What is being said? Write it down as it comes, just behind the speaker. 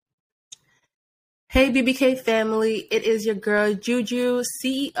Hey BBK family, it is your girl Juju,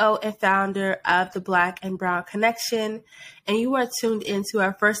 CEO and founder of the Black and Brown Connection, and you are tuned into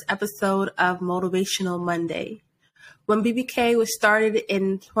our first episode of Motivational Monday. When BBK was started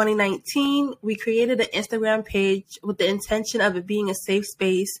in 2019, we created an Instagram page with the intention of it being a safe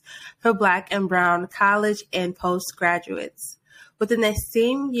space for Black and Brown college and postgraduates. Within that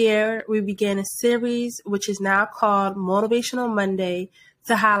same year, we began a series which is now called Motivational Monday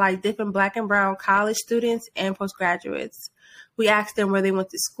to highlight different Black and Brown college students and postgraduates. We asked them where they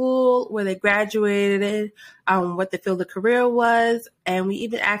went to school, where they graduated, what the field of career was, and we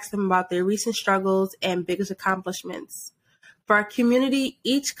even asked them about their recent struggles and biggest accomplishments. For our community,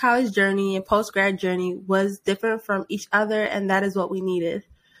 each college journey and post-grad journey was different from each other, and that is what we needed.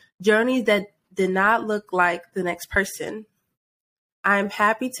 Journeys that did not look like the next person. I'm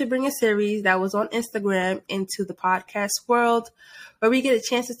happy to bring a series that was on Instagram into the podcast world, where we get a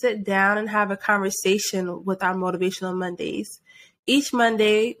chance to sit down and have a conversation with our Motivational Mondays. Each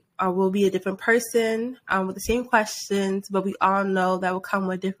Monday will be a different person with the same questions, but we all know that will come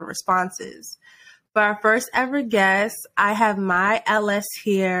with different responses. For our first ever guest, I have my LS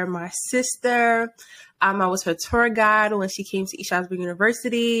here, my sister. I was her tour guide when she came to East Stroudsburg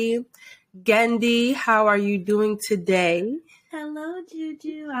University. Gendi, how are you doing today? Hello,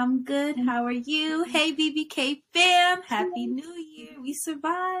 Juju. I'm good. How are you? Hey, BBK fam. Happy New Year. We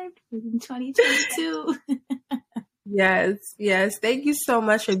survived in 2022. Yes. Thank you so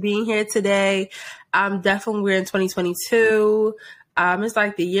much for being here today. Definitely we're in 2022. It's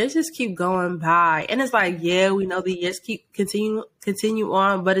like the years just keep going by. And it's like, yeah, we know the years continue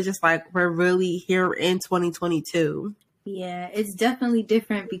on, but it's just like we're really here in 2022. Yeah, it's definitely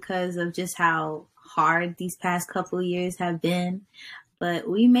different because of just how hard these past couple of years have been, but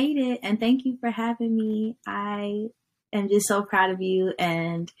we made it, and thank you for having me. I am just so proud of you,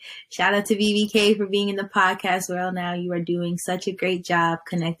 and shout out to BBK for being in the podcast world now. You are doing such a great job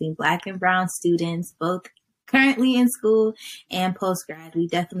connecting Black and Brown students, both currently in school and post-grad. We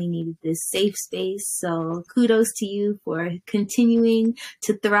definitely needed this safe space, so kudos to you for continuing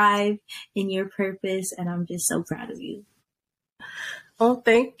to thrive in your purpose, and I'm just so proud of you. Oh,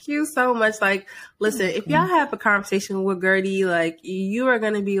 thank you so much. Like, listen, if y'all have a conversation with Gertie, like, you are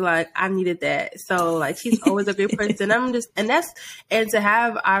going to be like, I needed that. So, like, she's always a great person. And to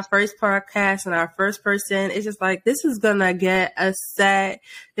have our first podcast and our first person, it's just like, this is going to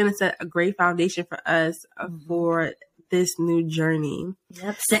set a great foundation for us for this new journey.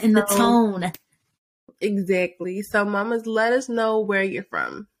 Yep, setting the tone. Exactly. So, mamas, let us know where you're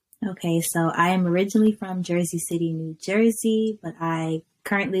from. Okay, so I am originally from Jersey City, New Jersey, but I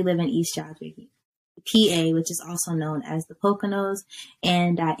currently live in East Stroudsburg, PA, which is also known as the Poconos,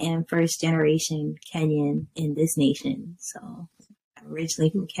 and I am first generation Kenyan in this nation. So I'm originally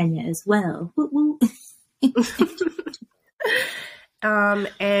from Kenya as well. Woo woo.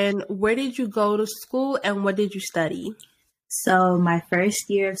 And where did you go to school and what did you study? So my first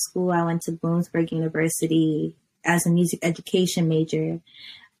year of school, I went to Bloomsburg University as a music education major.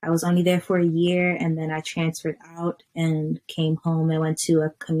 I was only there for a year, and then I transferred out and came home and went to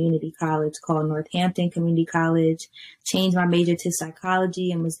a community college called Northampton Community College, changed my major to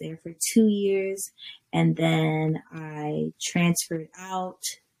psychology and was there for 2 years. And then I transferred out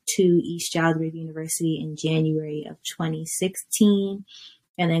to East Stroudsburg University in January of 2016,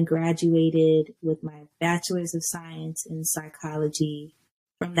 and then graduated with my Bachelor's of Science in Psychology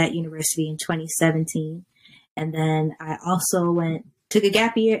from that university in 2017. And then I also took a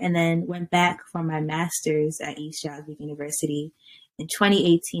gap year and then went back for my master's at East Stroudsburg University in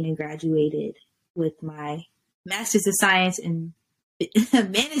 2018 and graduated with my Master's of Science in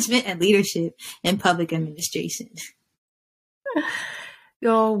Management and Leadership in Public Administration.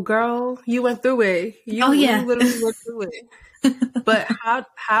 Yo, girl, you went through it. You literally went through it. But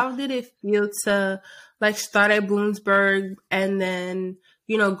how did it feel to like start at Bloomsburg and then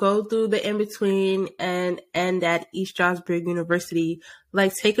go through the in-between and end at East Stroudsburg University?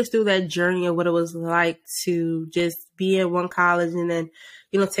 Like, take us through that journey of what it was like to just be in one college and then,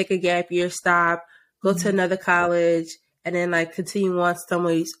 take a gap year, stop, go to another college, and then, like, continue on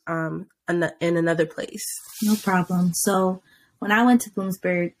somewhere in another place. No problem. So when I went to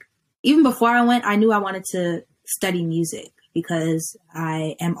Bloomsburg, even before I went, I knew I wanted to study music, because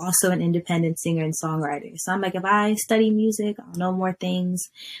I am also an independent singer and songwriter. So I'm like, if I study music, I'll know more things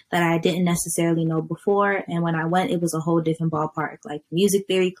that I didn't necessarily know before. And when I went, it was a whole different ballpark, like music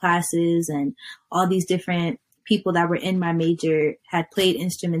theory classes and all these different people that were in my major had played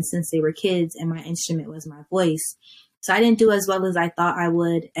instruments since they were kids, and my instrument was my voice. So I didn't do as well as I thought I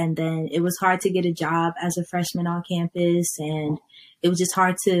would. And then it was hard to get a job as a freshman on campus. And it was just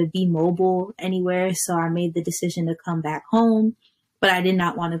hard to be mobile anywhere. So I made the decision to come back home. But I did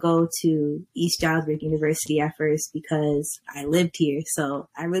not want to go to East Stroudsburg University at first because I lived here. So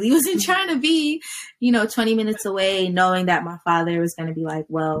I really wasn't trying to be, 20 minutes away, knowing that my father was going to be like,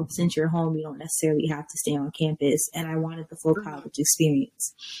 well, since you're home, you don't necessarily have to stay on campus. And I wanted the full college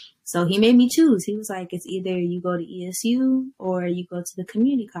experience. So he made me choose. He was like, it's either you go to ESU or you go to the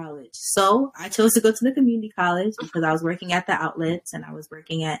community college. So I chose to go to the community college because I was working at the outlets and I was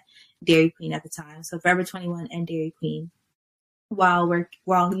working at Dairy Queen at the time. So Forever 21 and Dairy Queen. While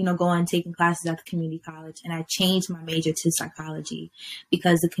going taking classes at the community college, and I changed my major to psychology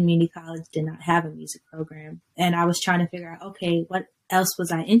because the community college did not have a music program, and I was trying to figure out, okay, what else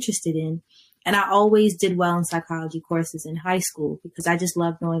was I interested in? And I always did well in psychology courses in high school because I just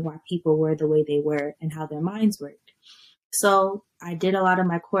loved knowing why people were the way they were and how their minds worked. So I did a lot of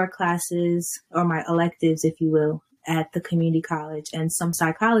my core classes, or my electives, if you will, at the community college, and some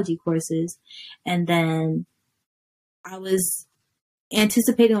psychology courses, and then I was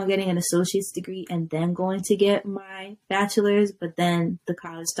anticipating on getting an associate's degree and then going to get my bachelor's, but then the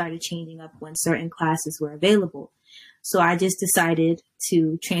college started changing up when certain classes were available. So I just decided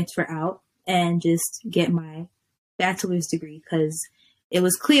to transfer out and just get my bachelor's degree because it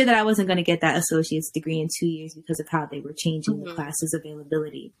was clear that I wasn't going to get that associate's degree in 2 years because of how they were changing the classes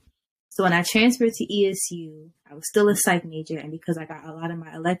availability. So when I transferred to ESU, I was still a psych major, and because I got a lot of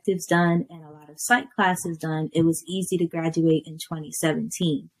my electives done and a lot of psych classes done, it was easy to graduate in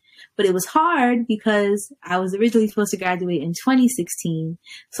 2017. But it was hard because I was originally supposed to graduate in 2016.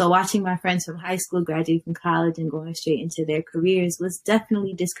 So watching my friends from high school graduate from college and going straight into their careers was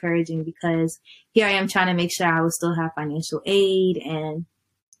definitely discouraging because here I am trying to make sure I would still have financial aid and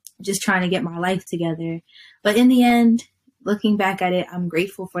just trying to get my life together. But in the end, looking back at it, I'm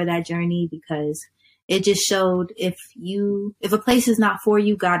grateful for that journey because it just showed if a place is not for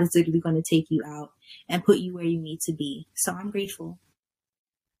you, God is literally going to take you out and put you where you need to be. So I'm grateful.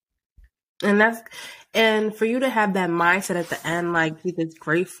 And for you to have that mindset at the end, like be this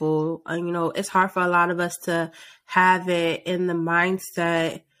grateful, it's hard for a lot of us to have it in the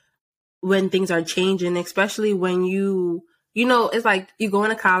mindset when things are changing, especially when it's like you go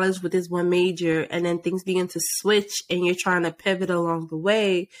into college with this one major and then things begin to switch and you're trying to pivot along the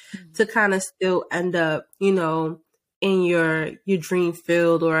way to kind of still end up, in your dream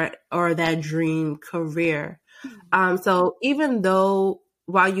field or that dream career. So even though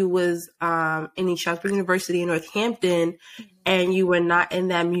while you was in East Stroudsburg University in Northampton and you were not in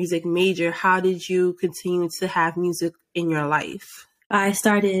that music major, how did you continue to have music in your life? I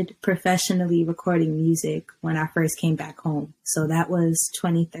started professionally recording music when I first came back home. So that was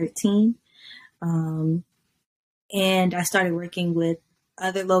 2013. And I started working with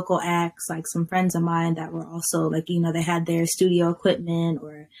other local acts, like some friends of mine that were also like, they had their studio equipment,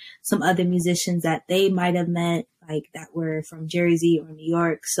 or some other musicians that they might have met, like that were from Jersey or New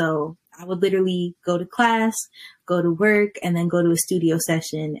York. So I would literally go to class, go to work, and then go to a studio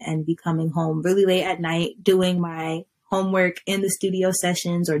session and be coming home really late at night doing my homework in the studio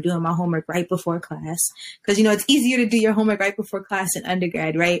sessions or doing my homework right before class. Because, it's easier to do your homework right before class in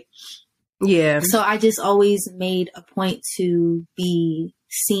undergrad, right? Yeah. So I just always made a point to be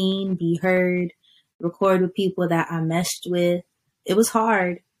seen, be heard, record with people that I meshed with. It was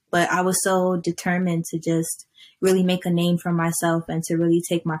hard, but I was so determined to just really make a name for myself and to really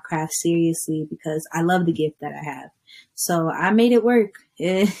take my craft seriously because I love the gift that I have. So I made it work.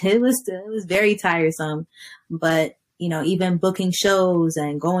 It was very tiresome, but even booking shows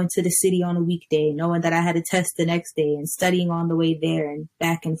and going to the city on a weekday, knowing that I had a test the next day and studying on the way there and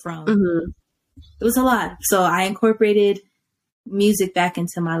back and from. It was a lot. So I incorporated music back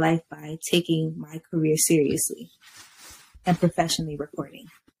into my life by taking my career seriously and professionally recording.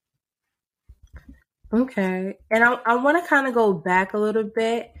 Okay. And I want to kind of go back a little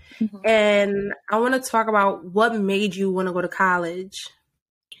bit and I want to talk about what made you want to go to college.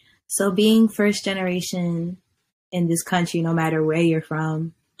 So being first generation in this country, no matter where you're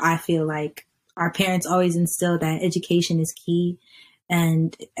from, I feel like our parents always instilled that education is key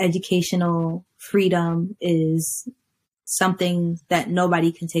and educational freedom is something that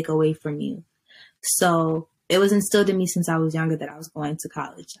nobody can take away from you. So it was instilled in me since I was younger that I was going to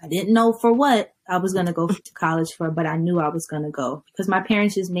college. I didn't know for what I was going to go to college for, but I knew I was going to go because my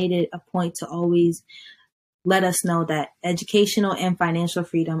parents just made it a point to always let us know that educational and financial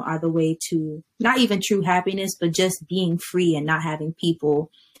freedom are the way to not even true happiness, but just being free and not having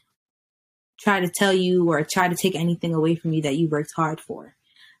people try to tell you or try to take anything away from you that you worked hard for.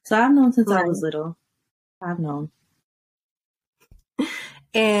 So I've known since I was little. I've known.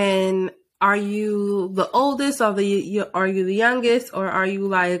 And Are you the oldest, or are you the youngest, or are you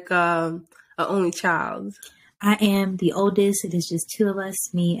like an only child? I am the oldest. It is just two of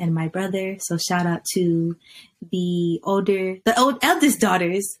us, me and my brother. So shout out to the eldest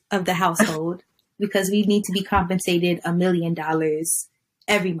daughters of the household because we need to be compensated $1 million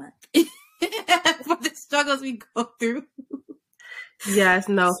every month for the struggles we go through. Yes,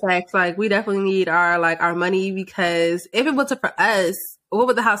 no facts. Like we definitely need our money, because if it wasn't for us, what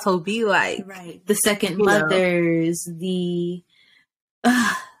would the household be like? Right. The second mothers, the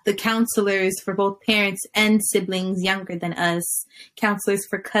counselors for both parents and siblings younger than us, counselors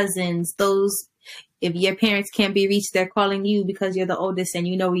for cousins, those, if your parents can't be reached, they're calling you because you're the oldest and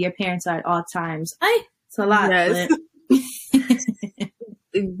you know where your parents are at all times. It's a lot. Yes.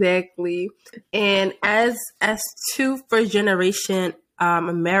 Exactly. And as two first generation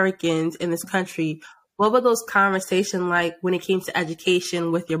Americans in this country, what were those conversations like when it came to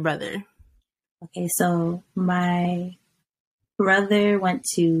education with your brother? Okay, so my brother went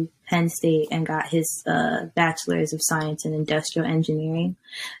to Penn State and got his bachelor's of science in industrial engineering.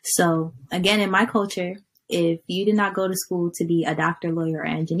 So again, in my culture, if you did not go to school to be a doctor, lawyer, or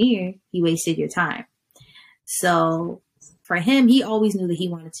engineer, you wasted your time. So for him, he always knew that he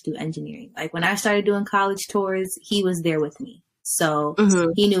wanted to do engineering. Like when I started doing college tours, he was there with me. So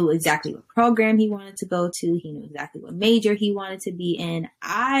he knew exactly what program he wanted to go to. He knew exactly what major he wanted to be in.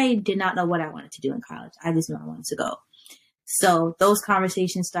 I did not know what I wanted to do in college. I just knew I wanted to go. So those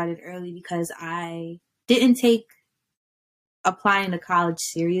conversations started early because I didn't take applying to college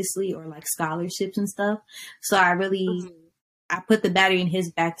seriously or like scholarships and stuff. So I really, I put the battery in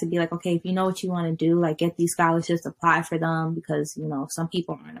his back to be like, okay, if you know what you want to do, like get these scholarships, apply for them, because, you know, some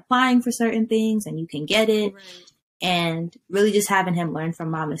people aren't applying for certain things and you can get it. Right. And really just having him learn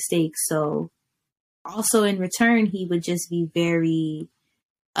from my mistakes. So also in return, he would just be very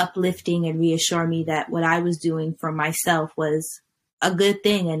uplifting and reassure me that what I was doing for myself was a good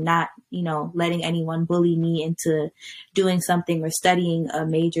thing and not, you know, letting anyone bully me into doing something or studying a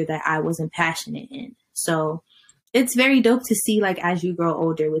major that I wasn't passionate in. So it's very dope to see, like, as you grow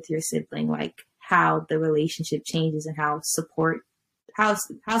older with your sibling, like how the relationship changes and how supportive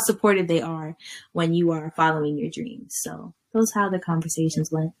they are when you are following your dreams. So those are how the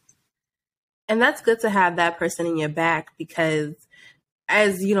conversations went. And that's good to have that person in your back, because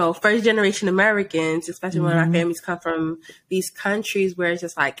as, you know, first generation Americans, especially when our families come from these countries where it's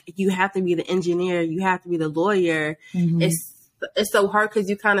just like, you have to be the engineer, you have to be the lawyer. It's so hard because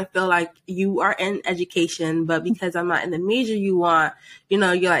you kind of feel like you are in education, but because I'm not in the major you want, you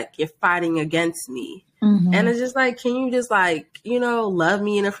know, you're fighting against me. And it's just like, can you just like, you know, love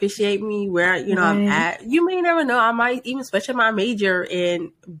me and appreciate me where, you know, I'm at? You may never know. I might even switch in my major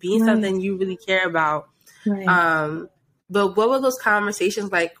and be something you really care about. But what were those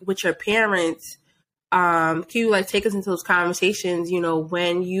conversations like with your parents? Can you like take us into those conversations, you know,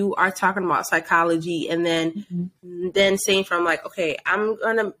 when you are talking about psychology and then saying from like, okay, I'm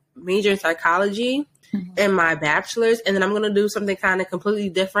going to major in psychology in my bachelor's, and then I'm going to do something kind of completely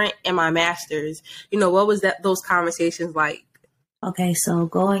different in my master's. You know, what was those conversations like? Okay, so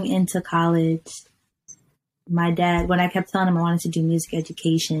going into college, my dad, when I kept telling him I wanted to do music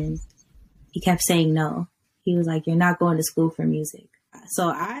education, he kept saying no. He was like, you're not going to school for music. So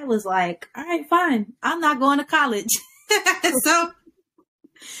I was like, all right, fine. I'm not going to college. So,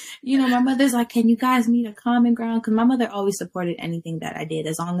 you know, my mother's like, can you guys meet a common ground? Because my mother always supported anything that I did.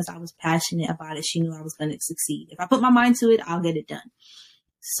 As long as I was passionate about it, she knew I was going to succeed. If I put my mind to it, I'll get it done.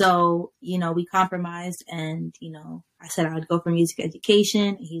 So, you know, we compromised and, you know, I said I would go for music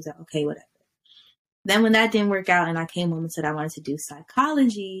education. And he was like, okay, whatever. Then when that didn't work out and I came home and said I wanted to do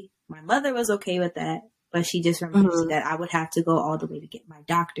psychology, my mother was okay with that. But she just reminded me that I would have to go all the way to get my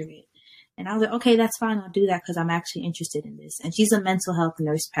doctorate. And I was like, okay, that's fine. I'll do that because I'm actually interested in this. And she's a mental health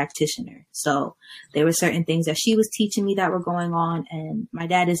nurse practitioner. So there were certain things that she was teaching me that were going on. And my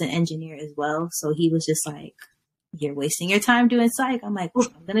dad is an engineer as well. So he was just like, you're wasting your time doing psych. I'm like,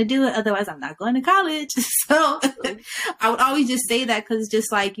 I'm going to do it. Otherwise, I'm not going to college. So I would always just say that because it's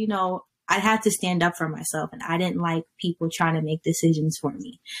just like, you know, I had to stand up for myself and I didn't like people trying to make decisions for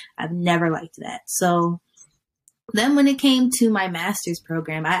me. I've never liked that. So then when it came to my master's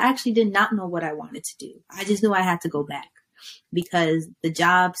program, I actually did not know what I wanted to do. I just knew I had to go back because the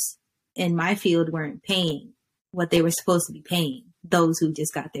jobs in my field weren't paying what they were supposed to be paying those who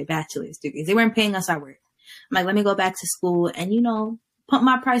just got their bachelor's degrees. They weren't paying us our work. I'm like, let me go back to school and, you know, pump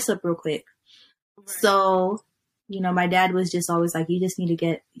my price up real quick. Right. So, you know, my dad was just always like, you just need to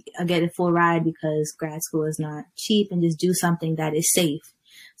get a full ride because grad school is not cheap and just do something that is safe.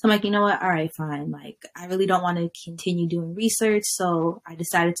 So I'm like, you know what? All right, fine. Like, I really don't want to continue doing research. So I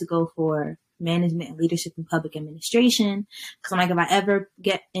decided to go for management and leadership in public administration. Cause I'm like, if I ever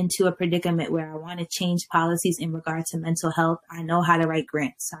get into a predicament where I want to change policies in regard to mental health, I know how to write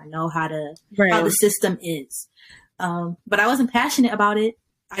grants. I know how Right. the system is. But I wasn't passionate about it.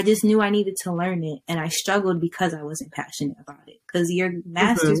 I just knew I needed to learn it. And I struggled because I wasn't passionate about it. Cause your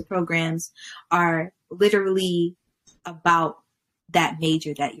master's programs are literally about that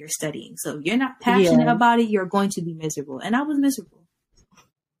major that you're studying. So if you're not passionate about it, you're going to be miserable. And I was miserable.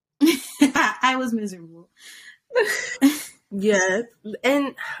 I was miserable. Yeah.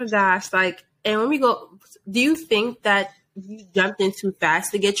 And gosh, like, and when we go, do you think that you jumped in too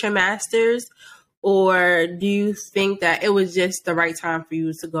fast to get your master's? Or do you think that it was just the right time for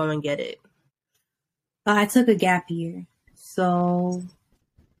you to go and get it? I took a gap year. So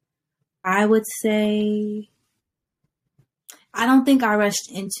I would say, I don't think I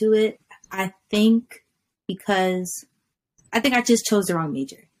rushed into it. I think I just chose the wrong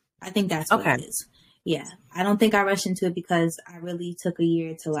major. I think that's what it is. Yeah. I don't think I rushed into it because I really took a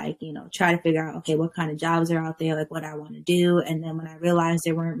year to like, you know, try to figure out, okay, what kind of jobs are out there, like what I want to do. And then when I realized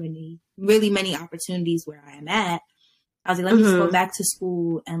there weren't really many opportunities where I am at, I was like, let me just go back to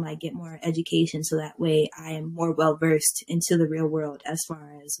school and like get more education. So that way I am more well versed into the real world as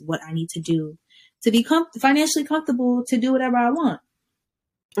far as what I need to do to be financially comfortable to do whatever I want.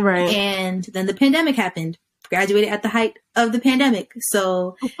 Right. And then the pandemic happened. Graduated at the height of the pandemic.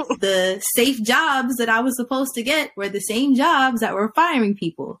 So the safe jobs that I was supposed to get were the same jobs that were firing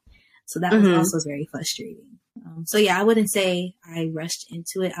people. So that was also very frustrating. So yeah, I wouldn't say I rushed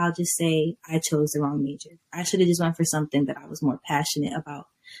into it. I'll just say I chose the wrong major. I should have just went for something that I was more passionate about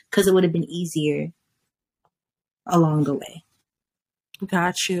because it would have been easier along the way.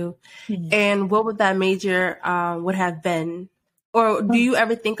 Got you. Yeah. And what would that major would have been? Or do you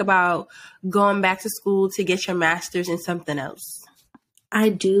ever think about going back to school to get your master's in something else? I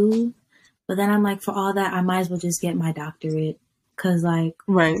do. But then I'm like, for all that, I might as well just get my doctorate. Because, like,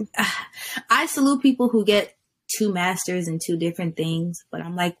 right. I salute people who get 2 masters in 2 different things. But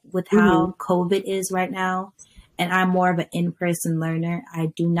I'm like, with how COVID is right now, and I'm more of an in-person learner,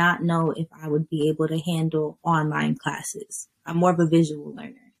 I do not know if I would be able to handle online classes. I'm more of a visual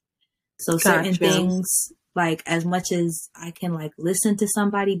learner. So certain things, like as much as I can like listen to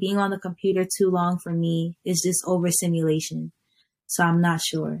somebody, being on the computer too long for me is just over simulation. So I'm not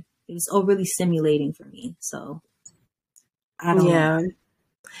sure. It was overly simulating for me. So I don't know.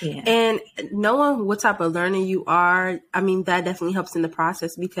 Yeah. And knowing what type of learner you are, I mean, that definitely helps in the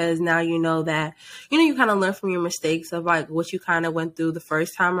process because now you know that, you know, you kind of learn from your mistakes of like what you kind of went through the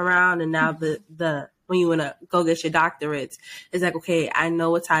first time around. And now the when you want to go get your doctorates, it's like, okay, I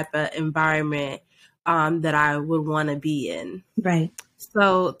know what type of environment that I would want to be in. Right.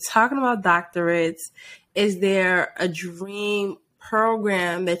 So talking about doctorates, is there a dream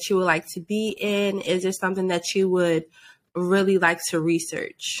program that you would like to be in? Is there something that you would really like to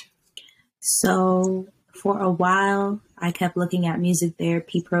research? So for a while, I kept looking at music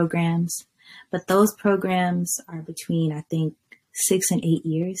therapy programs, but those programs are between, I think, 6 and 8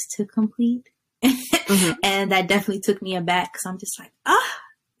 years to complete. And that definitely took me aback because I'm just like,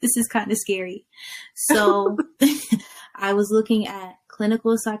 this is kind of scary. So I was looking at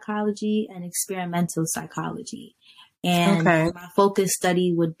clinical psychology and experimental psychology. And my focus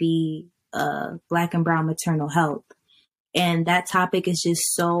study would be Black and Brown maternal health. And that topic is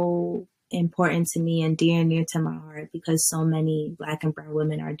just so important to me and dear and near to my heart because so many Black and Brown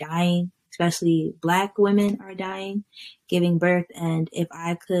women are dying, especially Black women are dying, giving birth. And if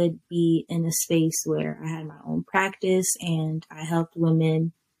I could be in a space where I had my own practice and I helped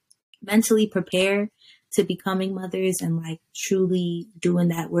women mentally prepare to becoming mothers and like truly doing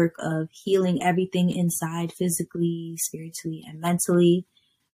that work of healing everything inside, physically, spiritually, and mentally,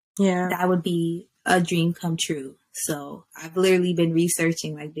 that would be a dream come true. So I've literally been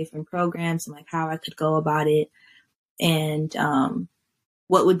researching like different programs and like how I could go about it and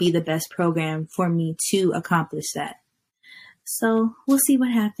what would be the best program for me to accomplish that. So we'll see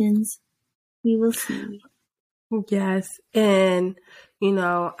what happens. We will see. Yes. And, you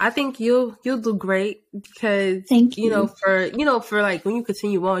know, I think you'll do great because, Thank you. For like when you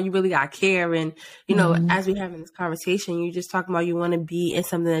continue on, you really got care. And, you know, as we're having this conversation, you're just talking about you want to be in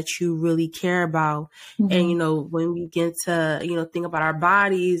something that you really care about. And, you know, when we get to, you know, think about our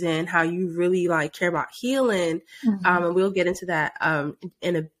bodies and how you really like care about healing, and we'll get into that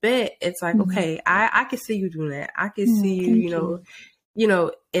in a bit. It's like, okay, I can see you doing that. I can see you, you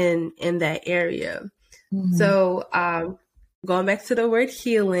know, in that area. So, Going back to the word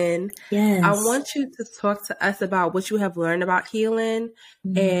healing, I Yes. want you to talk to us about what you have learned about healing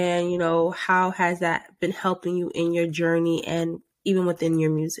Mhm. and, how has that been helping you in your journey and even within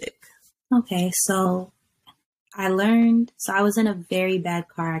your music? Okay, so I was in a very bad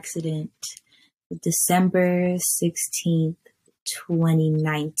car accident December 16th,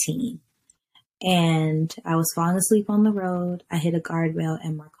 2019. And I was falling asleep on the road. I hit a guardrail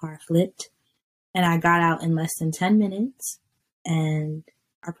and my car flipped. And I got out in less than 10 minutes. And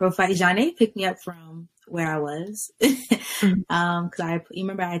our profile, Janae picked me up from where I was. Mhm. You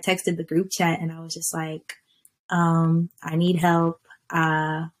remember I texted the group chat and I was just like, I need help.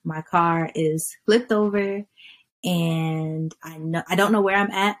 My car is flipped over and I don't know where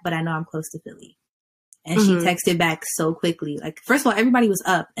I'm at, but I know I'm close to Philly. And she Mhm. texted back so quickly. Like, first of all, everybody was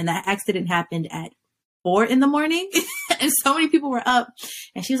up and that accident happened at 4 in the morning. And so many people were up.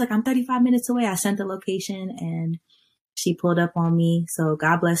 And she was like, I'm 35 minutes away. I sent the location and she pulled up on me. So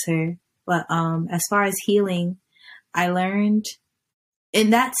God bless her. But as far as healing, I learned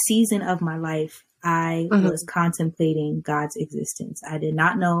in that season of my life, I was Mhm. contemplating God's existence. I did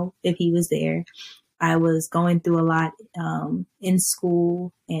not know if he was there. I was going through a lot in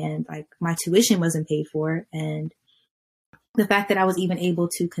school and like my tuition wasn't paid for. And the fact that I was even able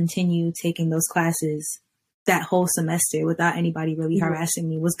to continue taking those classes that whole semester without anybody really Mhm. harassing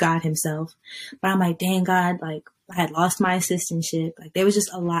me was God himself. But I'm like, dang God, like I had lost my assistantship. Like there was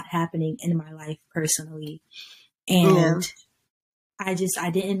just a lot happening in my life personally. Yeah. And I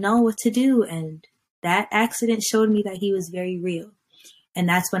didn't know what to do. And that accident showed me that he was very real. And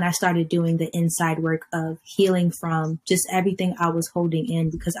that's when I started doing the inside work of healing from just everything I was holding in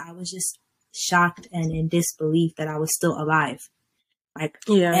because I was just shocked and in disbelief that I was still alive. Like,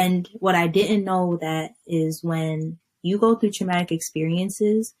 Yeah. and what I didn't know that is when you go through traumatic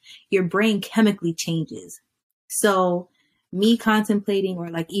experiences, your brain chemically changes. So me contemplating or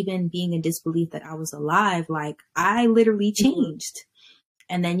like even being in disbelief that I was alive, like I literally Mhm. changed.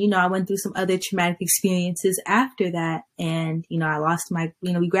 And then, I went through some other traumatic experiences after that. And, I lost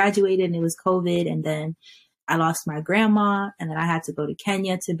we graduated and it was COVID. And then I lost my grandma. And then I had to go to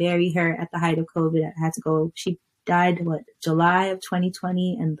Kenya to bury her at the height of COVID. I had to go, she died, July of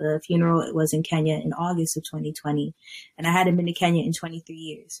 2020. And the funeral it was in Kenya in August of 2020. And I hadn't been to Kenya in 23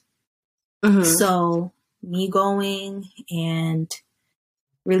 years. Mhm. So me going and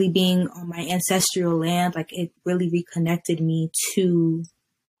really being on my ancestral land, like it really reconnected me to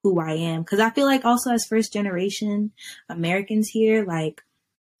who I am. Cause I feel like also as first generation Americans here, like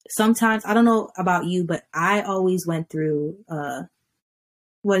sometimes, I don't know about you, but I always went through,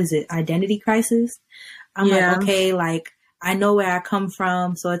 identity crisis. I'm like, Yeah. okay, like I know where I come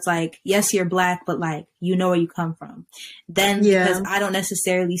from. So it's like, yes, you're black, but like, you know where you come from. Then because Yeah. I don't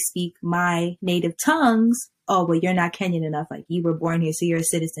necessarily speak my native tongues, oh, well, you're not Kenyan enough. Like you were born here, so you're a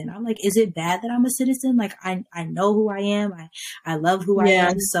citizen. I'm like, is it bad that I'm a citizen? Like I know who I am. I love who I Yeah.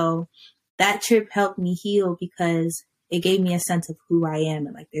 am. So that trip helped me heal because it gave me a sense of who I am.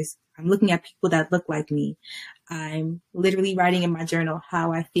 And like I'm looking at people that look like me. I'm literally writing in my journal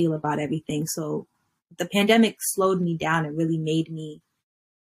how I feel about everything. So the pandemic slowed me down and really made me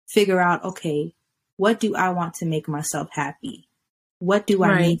figure out, okay, what do I want to make myself happy? What do I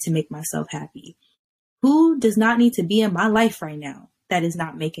Right. need to make myself happy? Who does not need to be in my life right now that is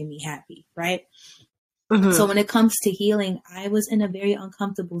not making me happy, right? So Mhm. when it comes to healing, I was in a very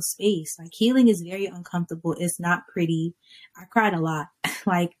uncomfortable space. Like healing is very uncomfortable. It's not pretty. I cried a lot.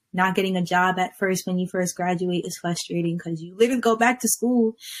 Like not getting a job at first when you first graduate is frustrating because you literally go back to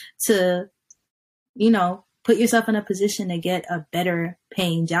school to put yourself in a position to get a better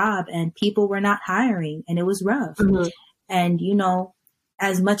paying job and people were not hiring and it was rough. Mhm. And,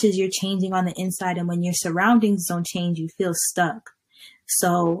 as much as you're changing on the inside and when your surroundings don't change, you feel stuck.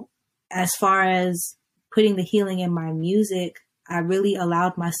 So as far as putting the healing in my music, I really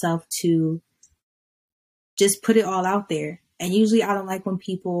allowed myself to just put it all out there. And usually I don't like when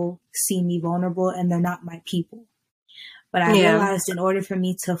people see me vulnerable and they're not my people. But I Yeah. realized in order for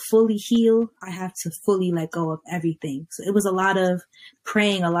me to fully heal, I have to fully let go of everything. So it was a lot of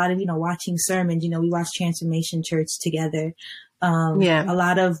praying, a lot of, watching sermons. We watched Transformation Church together. Yeah. A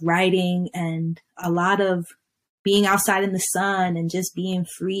lot of writing and a lot of being outside in the sun and just being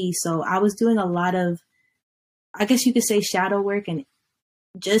free. So I was doing a lot of, I guess you could say, shadow work and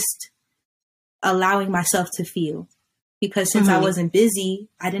just allowing myself to feel. Because since I Mhm. wasn't busy,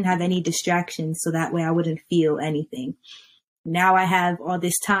 I didn't have any distractions. So that way I wouldn't feel anything. Now I have all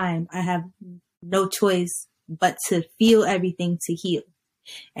this time. I have no choice but to feel everything to heal.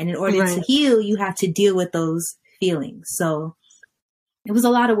 And in order to Right. heal, you have to deal with those feelings. So it was a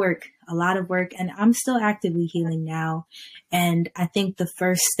lot of work, and I'm still actively healing now. And I think the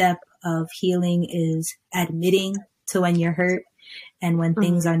first step of healing is admitting to when you're hurt and when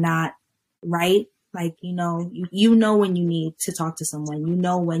things are not right. Like, you know when you need to talk to someone, you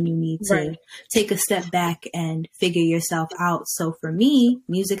know when you need to take a step back and figure yourself out. So for me,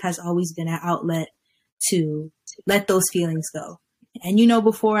 music has always been an outlet to let those feelings go. And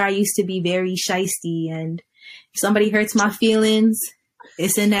before I used to be very shysty, and if somebody hurts my feelings,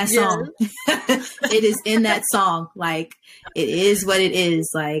 it's in that song. It is in that song. Like, it is what it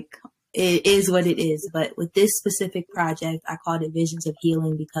is. Like, it is what it is. But with this specific project, I called it Visions of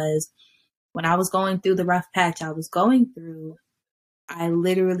Healing because when I was going through the rough patch I was going through, I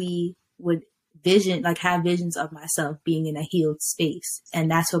literally would have visions of myself being in a healed space.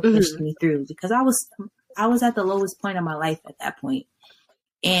 And that's what pushed me through, because I was at the lowest point of my life at that point.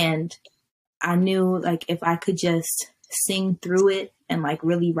 And I knew, like, if I could just sing through it and like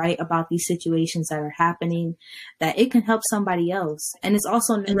really write about these situations that are happening, that it can help somebody else. And it's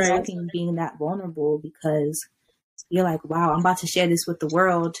also nerve-wracking being that vulnerable, because you're like, wow, I'm about to share this with the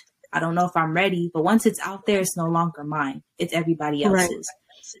world. I don't know if I'm ready, but once it's out there, it's no longer mine. It's everybody else's.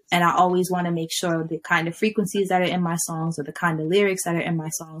 And I always want to make sure the kind of frequencies that are in my songs, or the kind of lyrics that are in my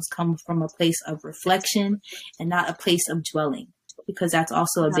songs, come from a place of reflection and not a place of dwelling, because that's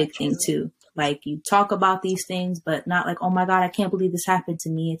also a big thing too. Like, you talk about these things, but not like, oh my God, I can't believe this happened to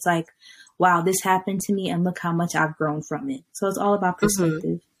me. It's like, wow, this happened to me and look how much I've grown from it. So it's all about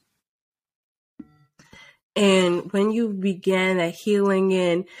perspective. And when you began that healing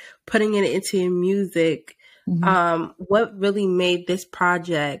and putting it into your music, what really made this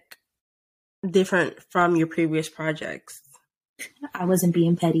project different from your previous projects? I wasn't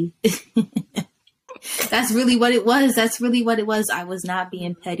being petty. That's really what it was. I was not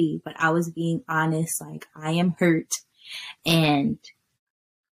being petty, but I was being honest. Like, I am hurt and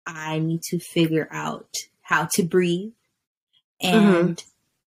I need to figure out how to breathe. And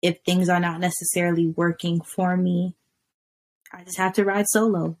if things are not necessarily working for me, I just have to ride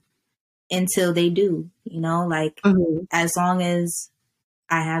solo until they do, as long as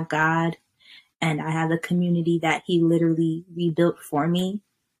I have God and I have the community that He literally rebuilt for me,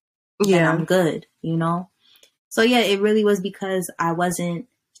 then I'm good, So yeah, it really was because I wasn't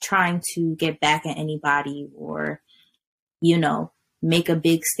trying to get back at anybody or, make a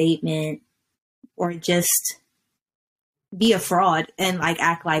big statement or just be a fraud and like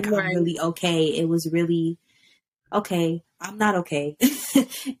act like I'm really okay. It was really, okay, I'm not okay.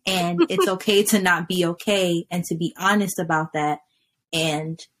 And it's okay to not be okay, and to be honest about that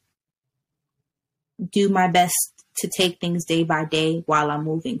and do my best to take things day by day while I'm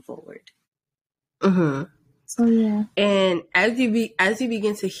moving forward. So yeah. And as you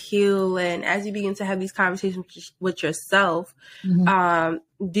begin to heal and as you begin to have these conversations with yourself, do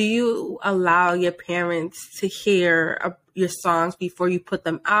you allow your parents to hear your songs before you put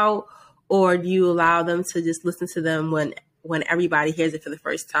them out, or do you allow them to just listen to them when everybody hears it for the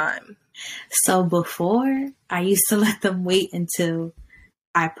first time? So before, I used to let them wait until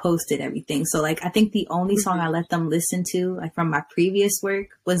I posted everything. So like, I think the only song I let them listen to, like from my previous work,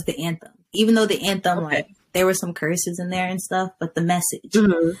 was the anthem. Even though the anthem, like, there were some curses in there and stuff, but the message.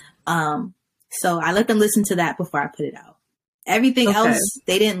 So I let them listen to that before I put it out. Everything else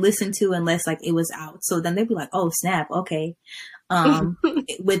they didn't listen to unless like it was out. So then they'd be like, oh snap, okay.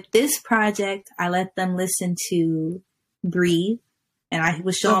 With this project, I let them listen to Breathe, and I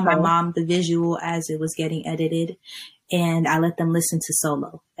was showing my mom the visual as it was getting edited, and I let them listen to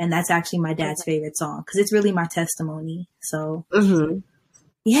Solo. And that's actually my dad's favorite song, because it's really my testimony. So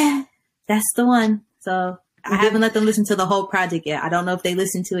yeah, that's the one. So I haven't let them listen to the whole project yet. I don't know if they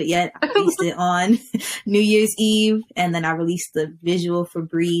listened to it yet. I released it on New Year's Eve, and then I released the visual for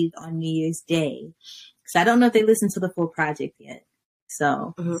Breathe on New Year's Day. So I don't know if they listened to the full project yet.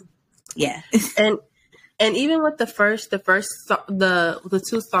 So yeah. And even with the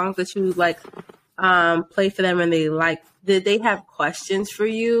two songs that you like play for them and they like, did they have questions for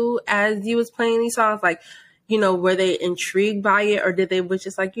you as you was playing these songs? Like, were they intrigued by it, or did they was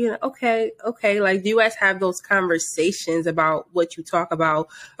just like, okay. Like, do you guys have those conversations about what you talk about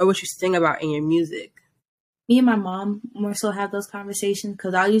or what you sing about in your music? Me and my mom more so have those conversations,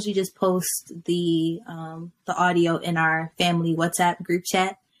 because I'll usually just post the audio in our family WhatsApp group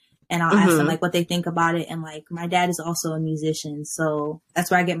chat, and I'll ask them like what they think about it. And like, my dad is also a musician, so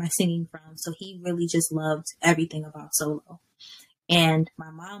that's where I get my singing from. So he really just loved everything about Solo. And my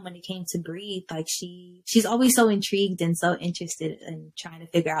mom, when it came to Breathe, like she's always so intrigued and so interested in trying to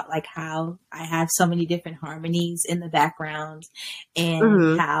figure out like how I have so many different harmonies in the background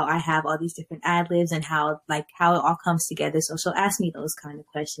and how I have all these different ad libs and how it all comes together. So she'll ask me those kind of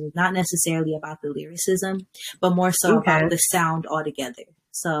questions, not necessarily about the lyricism, but more so about the sound altogether.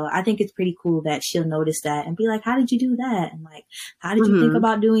 So I think it's pretty cool that she'll notice that and be like, how did you do that? And like, how did you think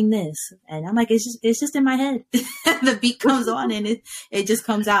about doing this? And I'm like, it's just in my head. The beat comes on and it just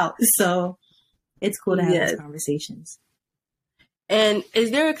comes out. So it's cool to have those conversations. And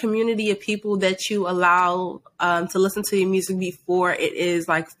is there a community of people that you allow to listen to your music before it is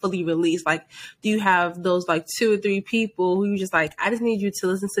like fully released? Like, do you have those like 2 or 3 people who you just like, I just need you to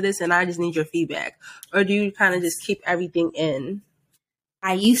listen to this and I just need your feedback? Or do you kind of just keep everything in?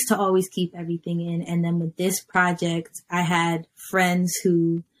 I used to always keep everything in. And then with this project, I had friends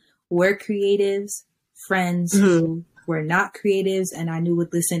who were creatives, friends who were not creatives, and I knew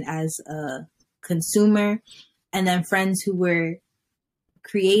would listen as a consumer, and then friends who were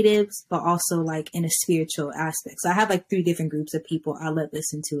creatives, but also like in a spiritual aspect. So I have like 3 different groups of people I let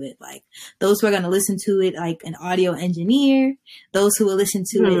listen to it. Like those who are going to listen to it like an audio engineer, those who will listen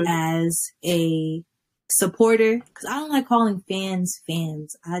to it as a supporter, because I don't like calling fans.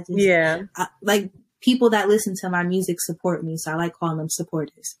 I just like people that listen to my music support me, so I like calling them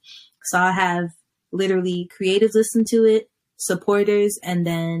supporters. So I have literally creatives listen to it, supporters, and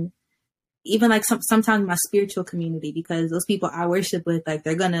then even like sometimes my spiritual community, because those people I worship with, like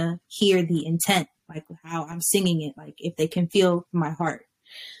they're gonna hear the intent, like how I'm singing it, like if they can feel my heart.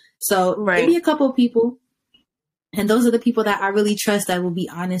 So maybe a couple of people. And those are the people that I really trust that will be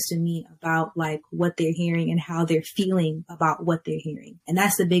honest with me about like what they're hearing and how they're feeling about what they're hearing. And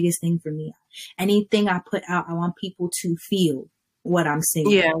that's the biggest thing for me. Anything I put out, I want people to feel what I'm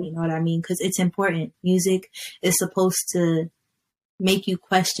singing. Yeah. You know what I mean? Because it's important. Music is supposed to make you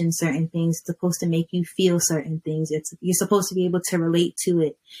question certain things. It's supposed to make you feel certain things. You're supposed to be able to relate to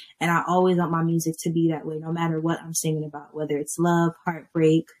it. And I always want my music to be that way, no matter what I'm singing about, whether it's love,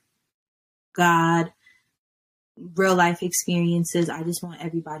 heartbreak, God, real life experiences. I just want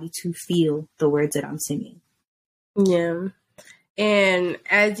everybody to feel the words that I'm singing. Yeah. And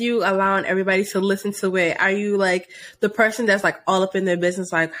as you allowing everybody to listen to it, are you like the person that's like all up in their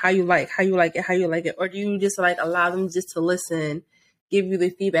business, like how you like it? Or do you just like allow them just to listen, give you the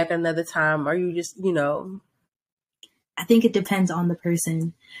feedback another time? Or you just, I think it depends on the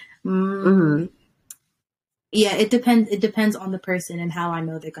person. Yeah, it depends. It depends on the person and how I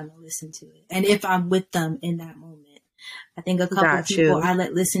know they're going to listen to it. And if I'm with them in that moment. I think a couple of people I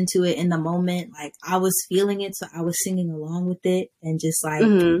let listen to it in the moment. Like I was feeling it. So I was singing along with it and just like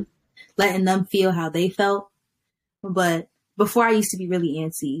letting them feel how they felt. But before I used to be really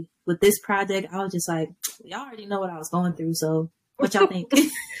antsy. With this project, I was just like, y'all already know what I was going through. So what y'all think?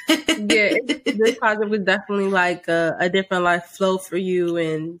 This project was definitely like a different life flow for you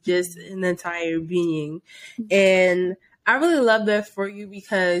and just an entire being. And I really love that for you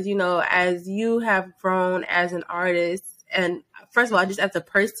because, as you have grown as an artist, and first of all, just as a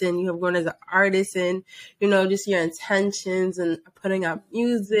person, you have grown as an artist and, just your intentions and putting out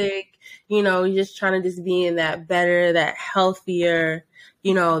music, just trying to just be in that better, that healthier,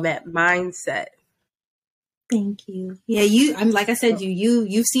 that mindset. Thank you. Yeah, I'm like I said,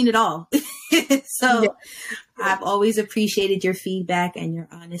 you've seen it all. So I've always appreciated your feedback and your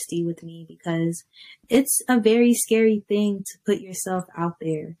honesty with me because it's a very scary thing to put yourself out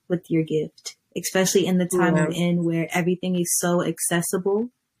there with your gift, especially in the time we're in where everything is so accessible.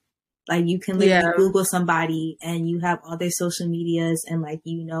 Like you can literally Google somebody and you have all their social medias and like,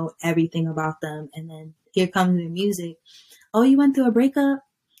 everything about them. And then here comes their music. Oh, you went through a breakup?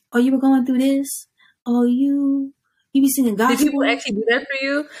 Oh, you were going through this? Oh, you be singing gospel? Did people actually do that for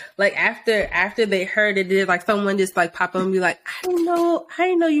you? Like after they heard it, did like someone just like pop up and be like, I didn't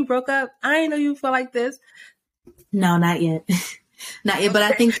know you broke up. I didn't know you felt like this. No, not yet. Not yet. But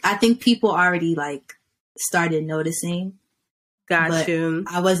I think people already like started noticing. Got you.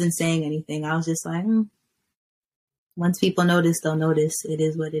 I wasn't saying anything. I was just like, once people notice, they'll notice. It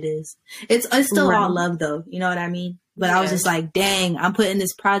is what it is. It's still all love though. You know what I mean? But I was just like, dang, I'm putting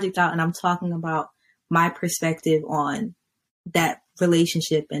this project out and I'm talking about my perspective on that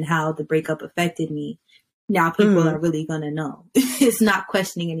relationship and how the breakup affected me. Now people are really going to know. It's not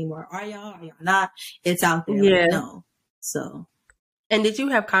questioning anymore. Are y'all not? It's out there. Yeah. Like, no. So. And did you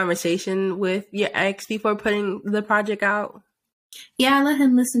have conversation with your ex before putting the project out? Yeah, I let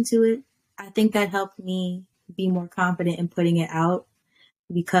him listen to it. I think that helped me be more confident in putting it out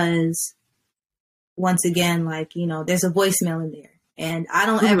because once again, like, there's a voicemail in there. And I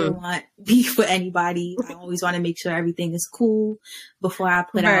don't ever want beef with anybody. I always want to make sure everything is cool before I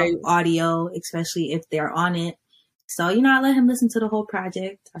put out audio, especially if they're on it. So, you know, I let him listen to the whole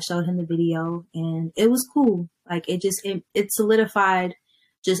project. I showed him the video and it was cool. Like it solidified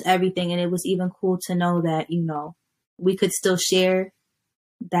just everything. And it was even cool to know that, you know, we could still share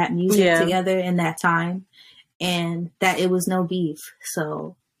that music together in that time and that it was no beef.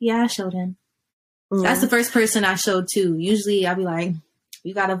 So yeah, I showed him. That's the first person I showed to. Usually I'll be like,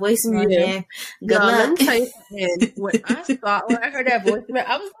 you got a voicemail, man. Good luck. Let me tell you something. When I heard that voicemail,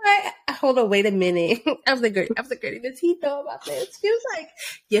 I was like, hold on, wait a minute. I was like, Gertie, does he know about this? She was like,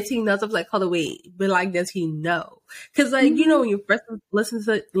 yes, he knows. I was like, hold on, wait. But like, does he know? Because like, you know, when you first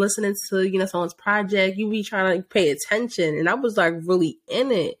listening to, you know, someone's project, you be trying to pay attention. And I was like really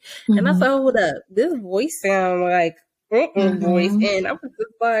in it. And I thought, hold up, this voice sound like voice. And I was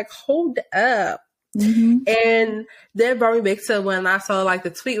just like, hold up. And then brought me back to when I saw like the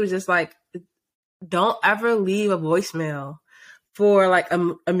tweet was just like, don't ever leave a voicemail for like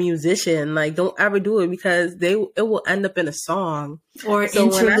a musician. Like, don't ever do it because it will end up in a song or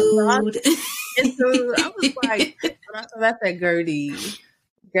interlude. I was like, when I saw that, Gertie.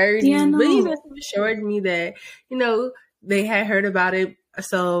 Yeah, no. But even assured me that, you know, they had heard about it,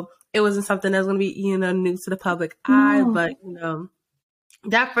 so it wasn't something that's going to be, you know, new to the public eye. But you know,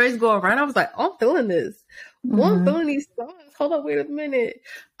 that first go around, I was like, oh, I'm feeling this. Oh, I'm feeling these songs. Hold on, wait a minute.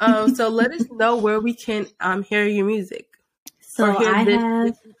 So let us know where we can hear your music. So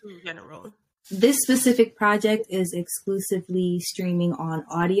this in general. This specific project is exclusively streaming on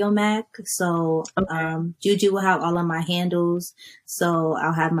AudioMac. So Juju will have all of my handles. So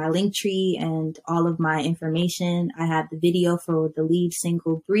I'll have my link tree and all of my information. I have the video for the lead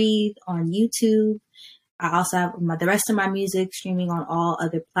single Breathe on YouTube. I also have the rest of my music streaming on all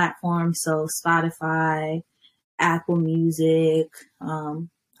other platforms. So Spotify, Apple Music.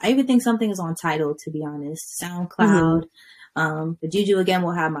 I even think something is on Tidal, to be honest. SoundCloud. But Juju, again,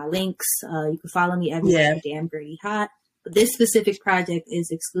 will have my links. You can follow me everywhere. Damn Gertie Hot. But this specific project is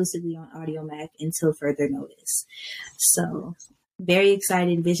exclusively on AudioMac until further notice. So very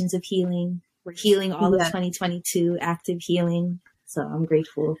excited. Visions of healing. We're healing all of 2022, active healing. So I'm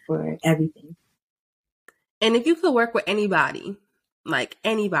grateful for everything. And if you could work with anybody, like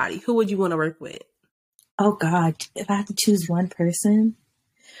anybody, who would you want to work with? Oh God, if I had to choose one person,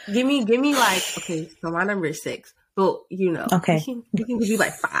 give me like, okay, so my number is 6. Well, you know, okay, you can do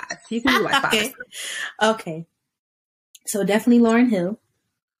like 5. You can do like 5. Okay. So definitely Lauryn Hill.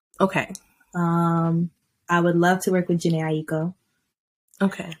 Okay. I would love to work with Jhené Aiko.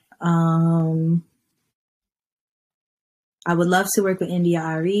 Okay. I would love to work with India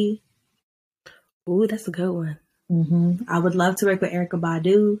Arie. Ooh, that's a good one. I would love to work with Erykah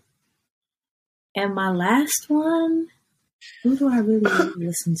Badu. And my last one, who do I really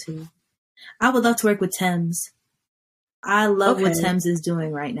listen to? I would love to work with Thames. I love what Thames is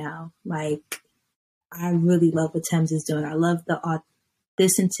doing right now. Like, I really love what Thames is doing. I love the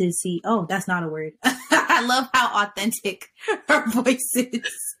authenticity. Oh, that's not a word. I love how authentic her voice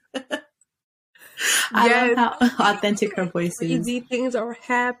is. I love how authentic her voice is. Crazy things are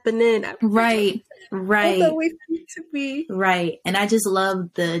happening. Right. To be. Right. And I just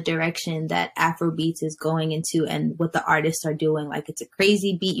love the direction that Afrobeats is going into and what the artists are doing. Like, it's a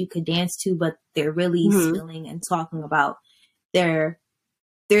crazy beat you could dance to, but they're really spilling and talking about their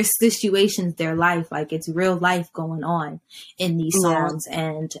situations, their life. Like, it's real life going on in these songs.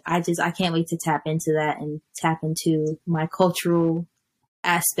 And I can't wait to tap into that and tap into my cultural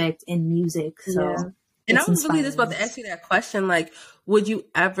aspect in music. So and I was really just about to ask you that question, like, would you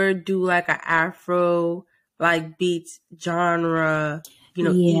ever do like an Afro like beats genre, you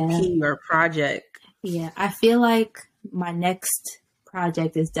know, EP or project? I feel like my next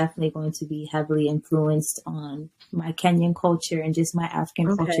project is definitely going to be heavily influenced on my Kenyan culture and just my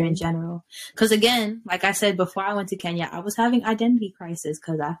African culture in general. Because again, like I said before I went to Kenya, I was having identity crisis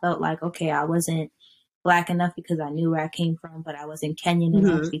because I felt like, okay, I wasn't Black enough because I knew where I came from, but I wasn't Kenyan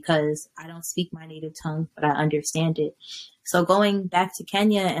enough because I don't speak my native tongue, but I understand it. So going back to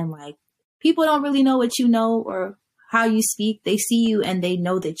Kenya and like, people don't really know what you know or how you speak. They see you and they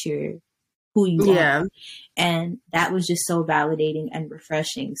know that you're who you are. And that was just so validating and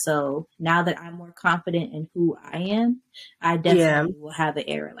refreshing. So now that I'm more confident in who I am, I definitely will have an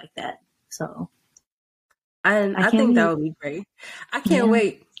era like that. So I think that would be great. I can't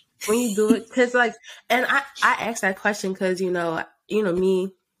wait when you do it. Cause like, and I asked that question cause, you know,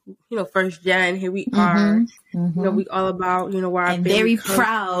 me, you know, first gen, here we are, you know, we all about, you know, where I'm very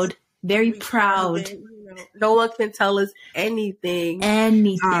proud. Very proud. You know, no one can tell us anything.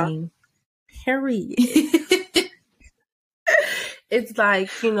 Period. it's like,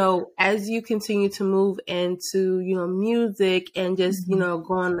 as you continue to move into, music and just,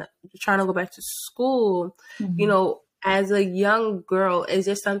 trying to go back to school, as a young girl, is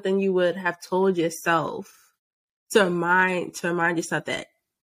there something you would have told yourself to remind yourself that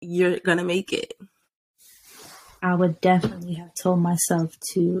you're going to make it? I would definitely have told myself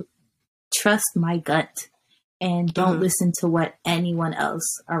to trust my gut and don't listen to what anyone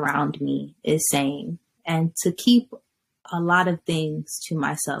else around me is saying, and to keep a lot of things to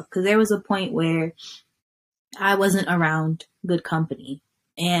myself. Because there was a point where I wasn't around good company.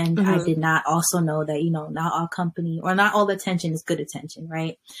 And I did not also know that, not all company or not all attention is good attention,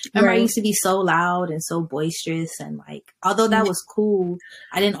 right? Remember, I used to be so loud and so boisterous, and like, although that was cool,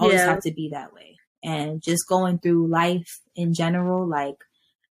 I didn't always have to be that way. And just going through life in general, like,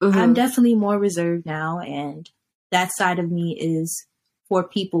 I'm definitely more reserved now. And that side of me is for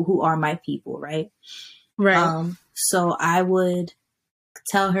people who are my people, right? Right. So I would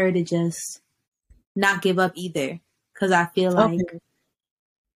tell her to just not give up either. Because I feel like,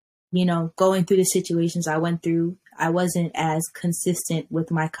 going through the situations I went through, I wasn't as consistent with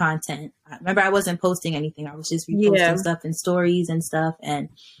my content. I remember, I wasn't posting anything. I was just reposting stuff in stories and stuff. And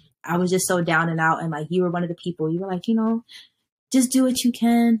I was just so down and out. And like, you were one of the people, you were like, just do what you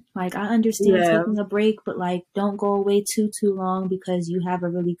can. Like, I understand taking a break, but like, don't go away too long, because you have a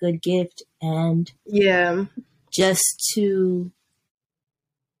really good gift. And just to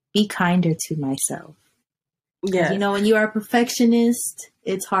be kinder to myself. Yeah. When you are a perfectionist,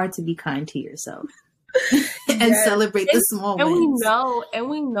 it's hard to be kind to yourself and celebrate the small wins. And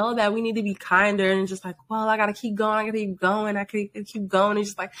we know that we need to be kinder, and just like, well, I gotta keep going. I gotta keep going. I can keep going. It's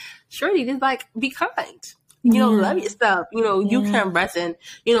just like, surely, just like, be kind. Love yourself. You can rest. And,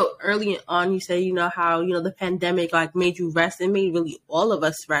 early on, you say, how, the pandemic, like, made you rest. It made really all of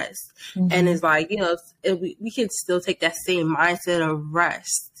us rest. And it's like, we can still take that same mindset of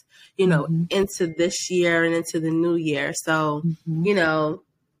rest, into this year and into the new year. So,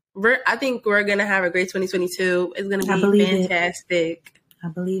 I think we're going to have a great 2022. It's going to be fantastic. I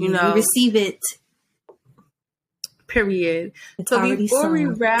believe it. We receive it. Period. So before we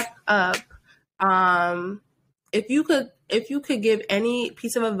wrap up, if you could give any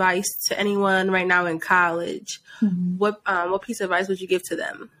piece of advice to anyone right now in college, what piece of advice would you give to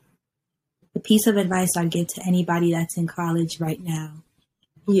them? The piece of advice I'd give to anybody that's in college right now.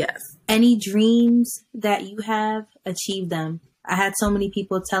 Yes. Any dreams that you have, achieve them. I had so many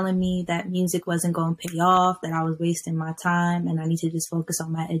people telling me that music wasn't going to pay off, that I was wasting my time, and I need to just focus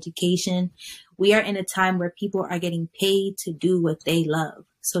on my education. We are in a time where people are getting paid to do what they love.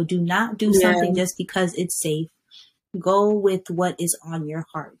 So do not do something just because it's safe. Go with what is on your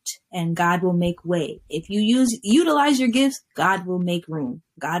heart, and God will make way. If you utilize your gifts, God will make room.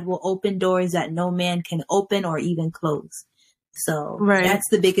 God will open doors that no man can open or even close. So that's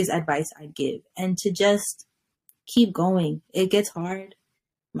the biggest advice I'd give. And to just keep going. It gets hard.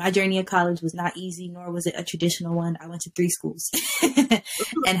 My journey at college was not easy, nor was it a traditional one. I went to 3 schools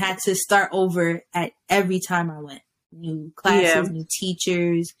and had to start over at every time I went. New classes, new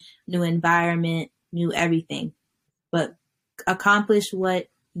teachers, new environment, new everything. But accomplish what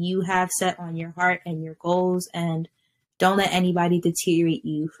you have set on your heart and your goals, and don't let anybody deteriorate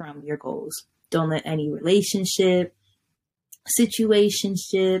you from your goals. Don't let any relationship,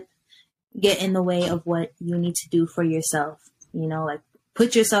 situationship get in the way of what you need to do for yourself. Like,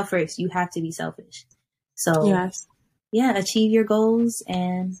 put yourself first. You have to be selfish. So achieve your goals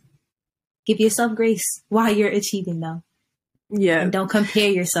and give yourself grace while you're achieving them. Yeah. And don't compare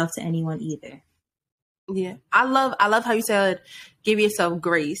yourself to anyone either. Yeah. I love how you said give yourself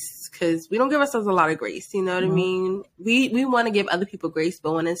grace, because we don't give ourselves a lot of grace. You know what I mean? We want to give other people grace,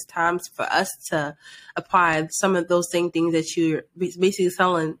 but when it's time for us to apply some of those same things that you're basically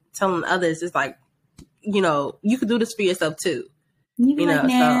telling others, it's like, you could do this for yourself too. You be like,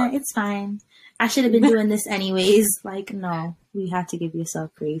 nah, it's fine. I should have been doing this anyways. Like, no, you have to give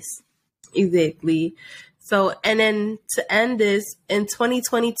yourself grace. Exactly. So, and then to end this, in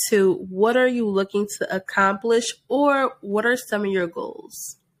 2022, what are you looking to accomplish, or what are some of your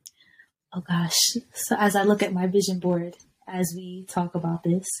goals? Oh gosh. So as I look at my vision board, as we talk about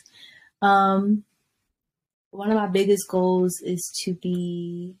this, one of my biggest goals is to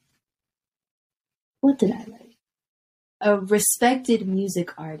be, what did I write? A respected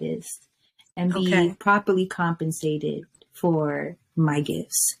music artist and be properly compensated for my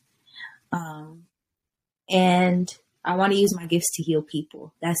gifts. And I want to use my gifts to heal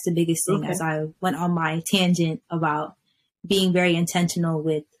people. That's the biggest thing. As I went on my tangent about being very intentional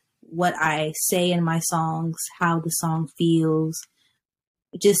with what I say in my songs, how the song feels,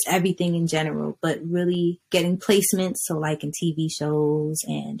 just everything in general, but really getting placements. So like in TV shows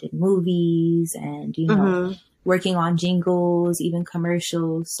and in movies and, working on jingles, even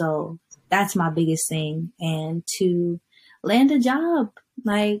commercials. So that's my biggest thing. And to land a job,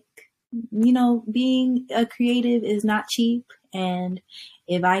 like, being a creative is not cheap. And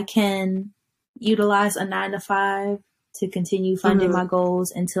if I can utilize a 9 to 5 to continue funding my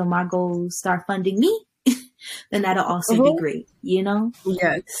goals until my goals start funding me, then that'll also be great,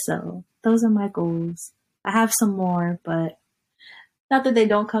 Yes. So those are my goals. I have some more, but not that they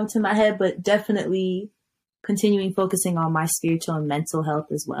don't come to my head, but definitely continuing focusing on my spiritual and mental health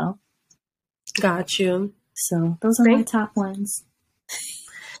as well. Got you. So those are my top ones.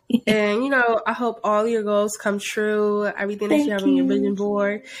 And, I hope all your goals come true, everything that you have on your vision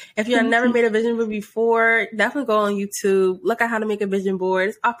board. If you have never made a vision board before, definitely go on YouTube, look at how to make a vision board.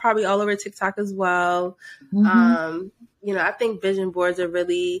 It's probably all over TikTok as well. I think vision boards are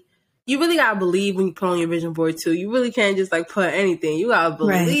you really got to believe when you put on your vision board too. You really can't just put anything. You got to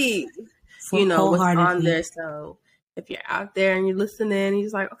believe, what's on there. So if you're out there and you're listening and you're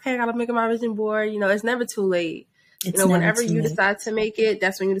just like, okay, I got to make my vision board, it's never too late. Whenever you decide to make it,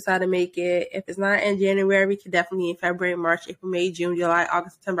 that's when you decide to make it. If it's not in January, it could definitely be in February, March, April, May, June, July,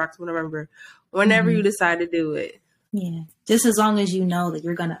 August, September, October, November. Whenever you decide to do it. Yeah. Just as long as you know that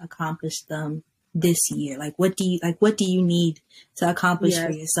you're going to accomplish them this year. What do you need to accomplish for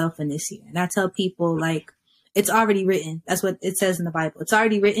yourself in this year? And I tell people, it's already written. That's what it says in the Bible. It's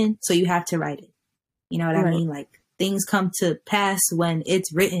already written, so you have to write it. You know what I mean? Things come to pass when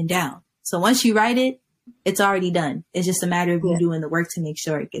it's written down. So once you write it, it's already done. It's just a matter of you doing the work to make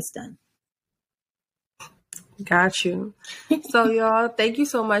sure it gets done. Got you. So y'all, thank you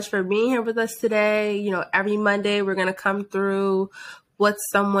so much for being here with us today. Every Monday we're going to come through what's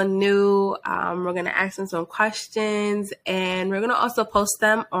someone new. We're going to ask them some questions, and we're going to also post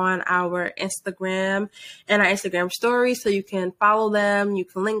them on our Instagram and our Instagram stories. So you can follow them, you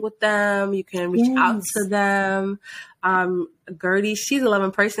can link with them, you can reach out to them. Gertie, she's a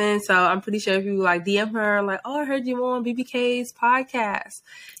loving person. So I'm pretty sure if you DM her, oh, I heard you on BBK's podcast,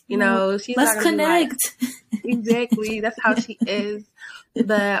 she's let's connect. Exactly. That's how she is.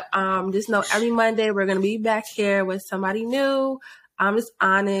 But, just know every Monday we're going to be back here with somebody new. Just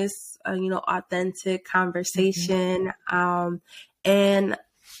honest, authentic conversation. And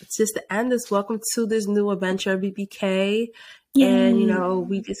just to end this, welcome to this new adventure of BBK. Yay. And,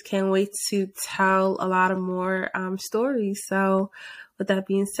 we just can't wait to tell a lot of more stories. So with that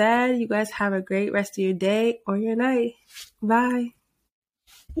being said, you guys have a great rest of your day or your night. Bye.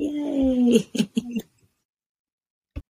 Yay.